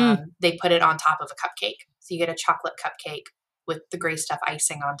 They put it on top of a cupcake. So you get a chocolate cupcake with the gray stuff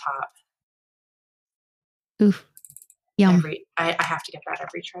icing on top. Ooh, yum. I have to get that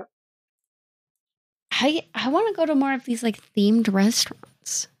every trip. I want to go to more of these like themed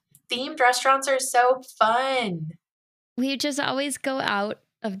restaurants. Themed restaurants are so fun. We just always go out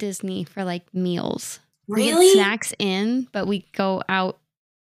of Disney for like meals. Really? We get snacks in, but we go out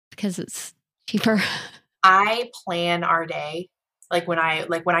because it's cheaper. I plan our day. Like when I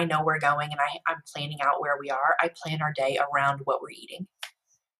know we're going and I'm planning out where we are, I plan our day around what we're eating.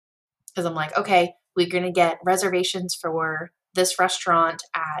 Because I'm like, okay, we're going to get reservations for this restaurant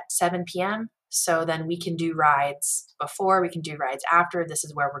at 7 p.m. So then we can do rides before, we can do rides after. This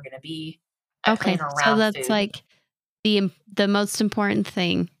is where we're going to be. I Okay, plan so around that's food. like the most important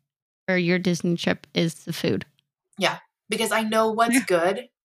thing for your Disney trip is the food. Yeah, because I know what's good.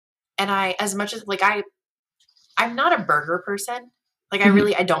 And I'm not a burger person. Like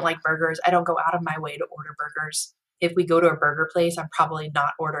I don't like burgers. I don't go out of my way to order burgers. If we go to a burger place, I'm probably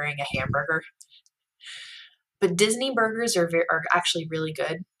not ordering a hamburger. But Disney burgers are actually really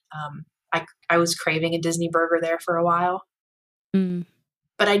good. I was craving a Disney burger there for a while.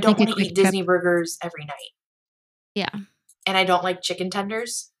 But I don't want to eat Disney burgers every night. Yeah. And I don't like chicken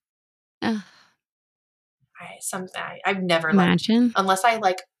tenders. I've never liked, unless I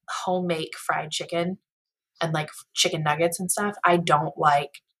like homemade fried chicken and like chicken nuggets and stuff. I don't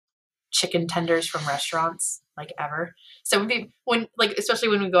like chicken tenders from restaurants like ever. So especially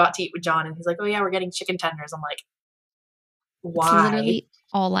when we go out to eat with John and he's like, oh yeah, we're getting chicken tenders. I'm like, why? It's literally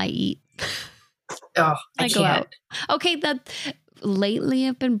all I eat. Oh, I go can't. Out. Okay, lately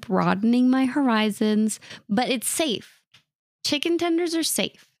I've been broadening my horizons, but it's safe. Chicken tenders are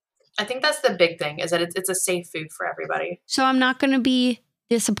safe. I think that's the big thing, is that it's a safe food for everybody. So I'm not going to be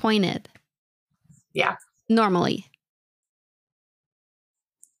disappointed. Yeah. Normally.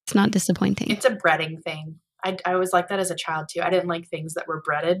 It's not disappointing. It's a breading thing. I was like that as a child too. I didn't like things that were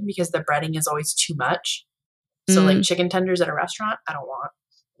breaded because the breading is always too much. So like chicken tenders at a restaurant, I don't want.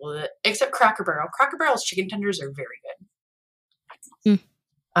 Except Cracker Barrel. Cracker Barrel's chicken tenders are very good.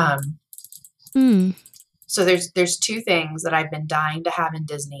 So there's two things that I've been dying to have in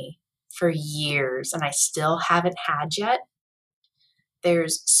Disney for years and I still haven't had yet.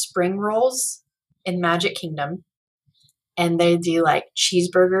 There's spring rolls in Magic Kingdom, and they do like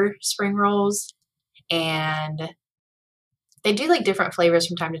cheeseburger spring rolls, and they do like different flavors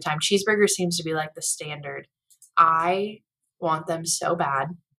from time to time. Cheeseburger seems to be like the standard. I want them so bad,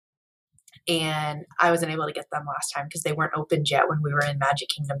 and I wasn't able to get them last time because they weren't opened yet when we were in Magic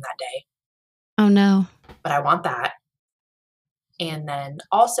Kingdom that day. Oh no. But I want that. And then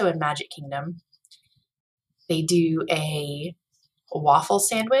also in Magic Kingdom, they do a waffle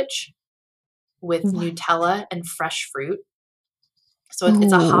sandwich with Nutella and fresh fruit. So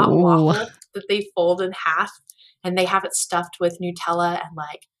it's a hot waffle that they fold in half, and they have it stuffed with Nutella and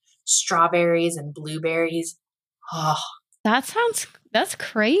like strawberries and blueberries. Oh, that's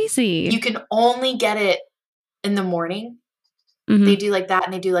crazy. You can only get it in the morning. They do like that,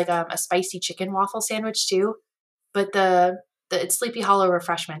 and they do like a spicy chicken waffle sandwich too. But it's Sleepy Hollow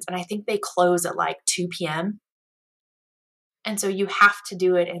Refreshments, and I think they close at like 2 p.m. And so you have to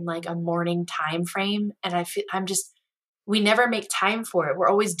do it in like a morning time frame. And we never make time for it. We're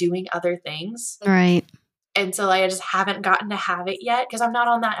always doing other things. Right. And so I just haven't gotten to have it yet because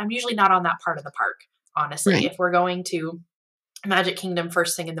I'm usually not on that part of the park, honestly. Right. If we're going to Magic Kingdom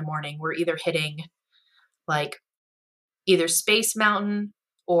first thing in the morning, we're either hitting like either Space Mountain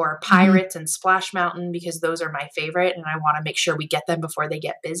or Pirates and Splash Mountain because those are my favorite and I want to make sure we get them before they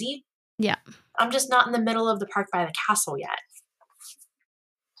get busy. Yeah. I'm just not in the middle of the park by the castle yet.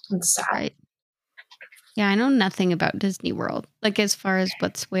 It's sad. Right. Yeah, I know nothing about Disney World, like as far as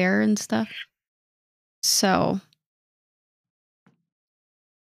what's where and stuff. So,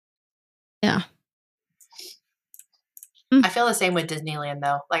 yeah. I feel the same with Disneyland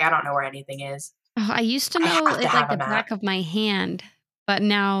though. Like I don't know where anything is. Oh, I used to know it like the back of my hand, but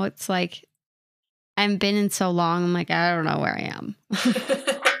now it's like I haven't been in so long. I'm like, I don't know where I am.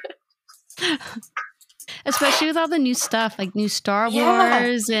 Especially with all the new stuff, like new Star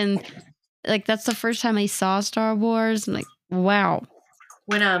Wars, and like that's the first time I saw Star Wars. I'm like, wow.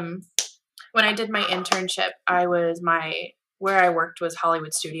 When I did my internship, where I worked was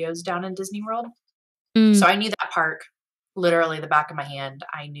Hollywood Studios down in Disney World. So I knew that park literally the back of my hand.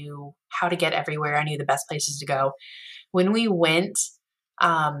 I knew how to get everywhere. I knew the best places to go. When we went,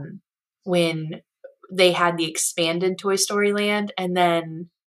 when they had the expanded Toy Story Land, and then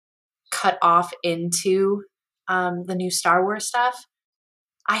cut off into the new Star Wars stuff,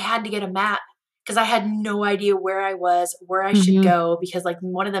 I had to get a map because I had no idea where I was, where I should go, because like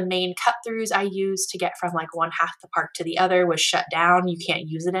one of the main cut throughs I used to get from like one half the park to the other was shut down. You can't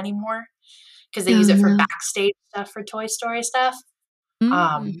use it anymore because they use it for backstage stuff for Toy Story stuff.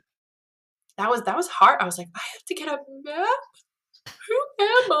 That was hard. I was like, I have to get a map. Who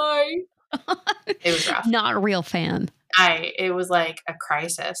am I? It was rough. Not a real fan. It was like a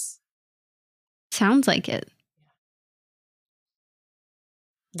crisis. Sounds like it.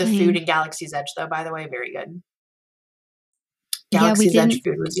 The food in Galaxy's Edge, though, by the way, very good. Galaxy's Edge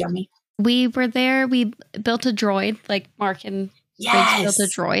food was yummy. We were there. We built a droid, like Mark and Briggs built a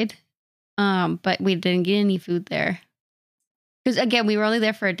droid. But we didn't get any food there. Because again, we were only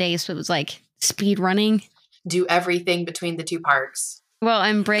there for a day, so it was like speed running. Do everything between the two parks. Well,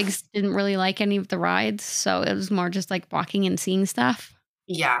 and Briggs didn't really like any of the rides, so it was more just like walking and seeing stuff.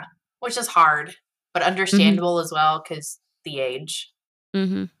 Yeah, which is hard, but understandable as well because the age.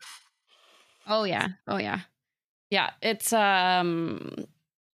 Oh yeah. Yeah, it's yeah,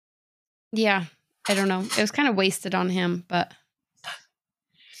 I don't know. It was kind of wasted on him, but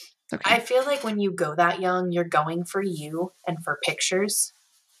it's okay. I feel like when you go that young, you're going for you and for pictures,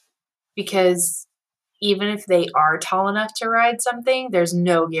 because even if they are tall enough to ride something, there's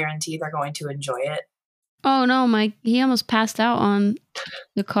no guarantee they're going to enjoy it. Oh no, he almost passed out on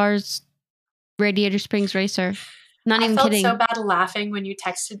the Cars Radiator Springs Racer. Not even kidding. I felt so bad laughing when you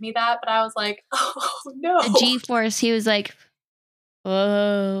texted me that, but I was like, oh no. The G-force, he was like,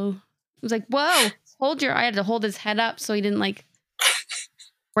 whoa. I was like, whoa, I had to hold his head up so he didn't like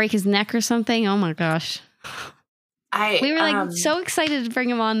break his neck or something. Oh my gosh. We were like so excited to bring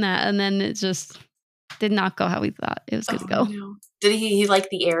him on that, and then it just did not go how we thought it was going to go. No. Did he like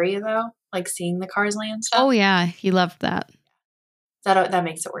the area though? Like seeing the Cars Land stuff? Oh yeah, he loved that. That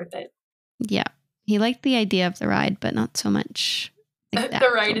makes it worth it. Yeah. He liked the idea of the ride, but not so much like the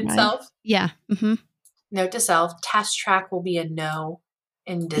ride itself? Yeah. Note to self, Test Track will be a no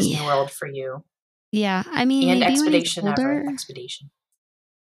in Disney World for you. Yeah. I mean, and maybe Expedition when he's older, Everett Expedition.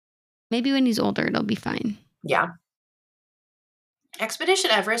 Maybe when he's older, it'll be fine. Yeah.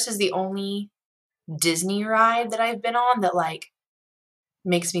 Expedition Everest is the only Disney ride that I've been on that like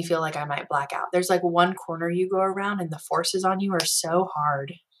makes me feel like I might black out. There's like one corner you go around and the forces on you are so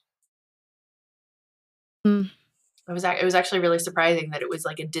hard. It was actually really surprising that it was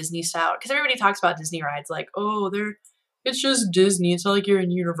like a Disney style, because everybody talks about Disney rides like, oh, it's just Disney. It's not like you're in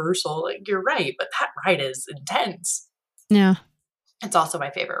Universal. Like, you're right, but that ride is intense. Yeah. It's also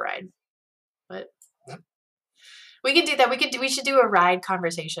my favorite ride. But we can do that. We should do a ride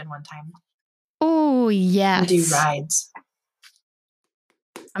conversation one time. Oh, yes. Do rides.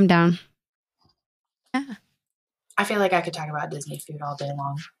 I'm down. Yeah. I feel like I could talk about Disney food all day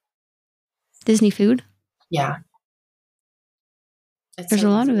long. Disney food? Yeah. There's a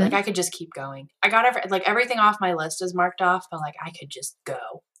lot of it. Like I could just keep going. I got everything off my list is marked off, but like I could just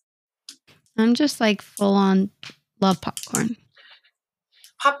go. I'm just like full on love popcorn.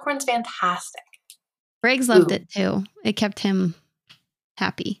 Popcorn's fantastic. Briggs loved it too. It kept him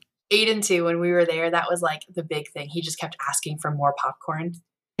happy. 8 and 2, when we were there, that was like the big thing. He just kept asking for more popcorn.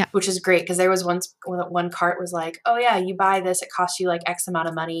 Yeah. Which is great, because there was one cart was like, oh yeah, you buy this, it costs you like X amount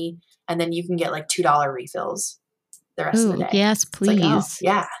of money, and then you can get like $2 refills the rest of the day. Yes, please. Like, oh,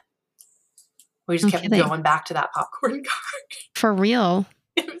 yeah. We just kept going back to that popcorn cart. For real.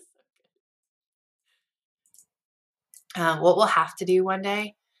 What we'll have to do one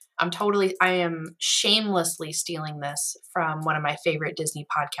day, I am shamelessly stealing this from one of my favorite Disney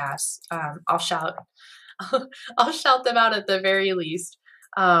podcasts. I'll shout them out at the very least.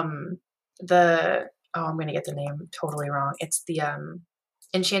 I'm going to get the name totally wrong. It's the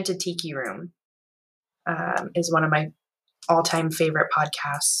Enchanted Tiki Room. Is one of my all-time favorite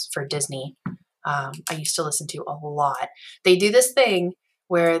podcasts for Disney. I used to listen to a lot. They do this thing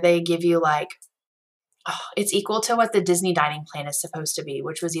where they give you like, it's equal to what the Disney dining plan is supposed to be,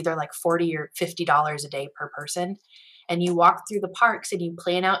 which was either like $40 or $50 a day per person. And you walk through the parks and you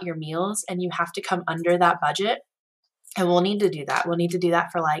plan out your meals, and you have to come under that budget. And we'll need to do that. We'll need to do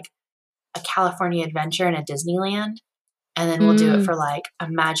that for like a California Adventure and a Disneyland. And then we'll do it for like a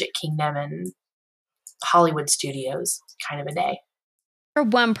Magic Kingdom and Hollywood Studios kind of a day. For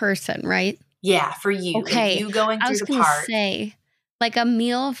one person, right? Yeah, for you. Okay. Like you going through the park. I was going to say, like a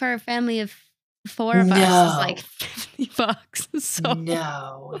meal for a family of 4 of us is like $50. So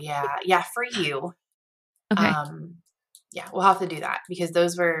no, yeah, for you. Okay. Yeah, we'll have to do that, because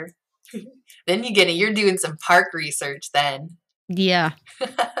those were. Then you're doing some park research then. Yeah.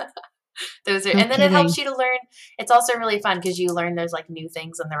 Those are, No and then it helps kidding. you to learn. It's also really fun because you learn there's like new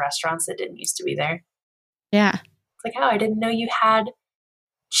things in the restaurants that didn't used to be there. Yeah. It's like, oh, I didn't know you had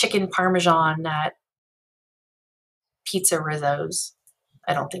chicken parmesan at Pizza Rizzo's.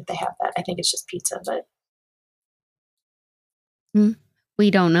 I don't think they have that. I think it's just pizza, but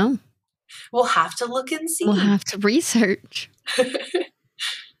We don't know. we'll have to look and see. We'll have to research.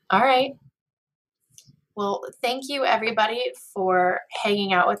 All right. Well, thank you everybody for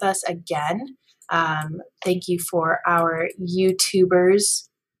hanging out with us again. Thank you for our YouTubers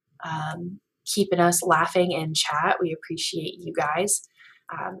keeping us laughing in chat. We appreciate you guys.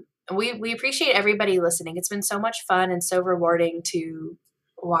 We appreciate everybody listening. It's been so much fun and so rewarding to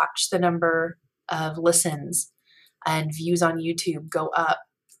watch the number of listens and views on YouTube go up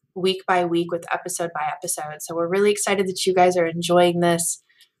week by week with episode by episode. So we're really excited that you guys are enjoying this.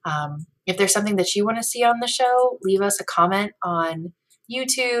 If there's something that you want to see on the show, leave us a comment on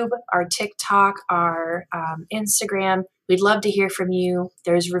YouTube, our TikTok, our Instagram. We'd love to hear from you.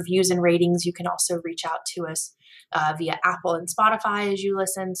 There's reviews and ratings. You can also reach out to us via Apple and Spotify as you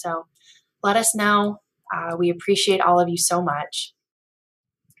listen. So let us know. We appreciate all of you so much.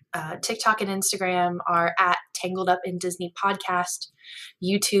 TikTok and Instagram are at Tangled Up in Disney Podcast.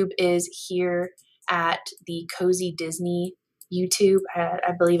 YouTube is here at the Cozy Disney YouTube.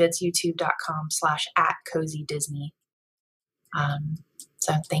 I believe it's youtube.com/@CozyDisney.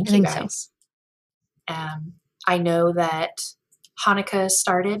 So thank you guys. I know that Hanukkah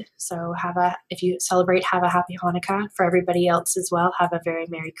started, so if you celebrate, have a happy Hanukkah. For everybody else as well, have a very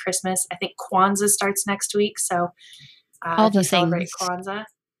Merry Christmas. I think Kwanzaa starts next week, so All if the you celebrate things. Kwanzaa,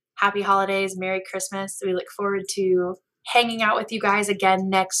 happy holidays, Merry Christmas. We look forward to hanging out with you guys again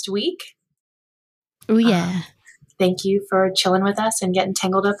next week. Oh, yeah. Thank you for chilling with us and getting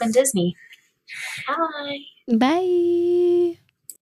tangled up in Disney. Bye. Bye.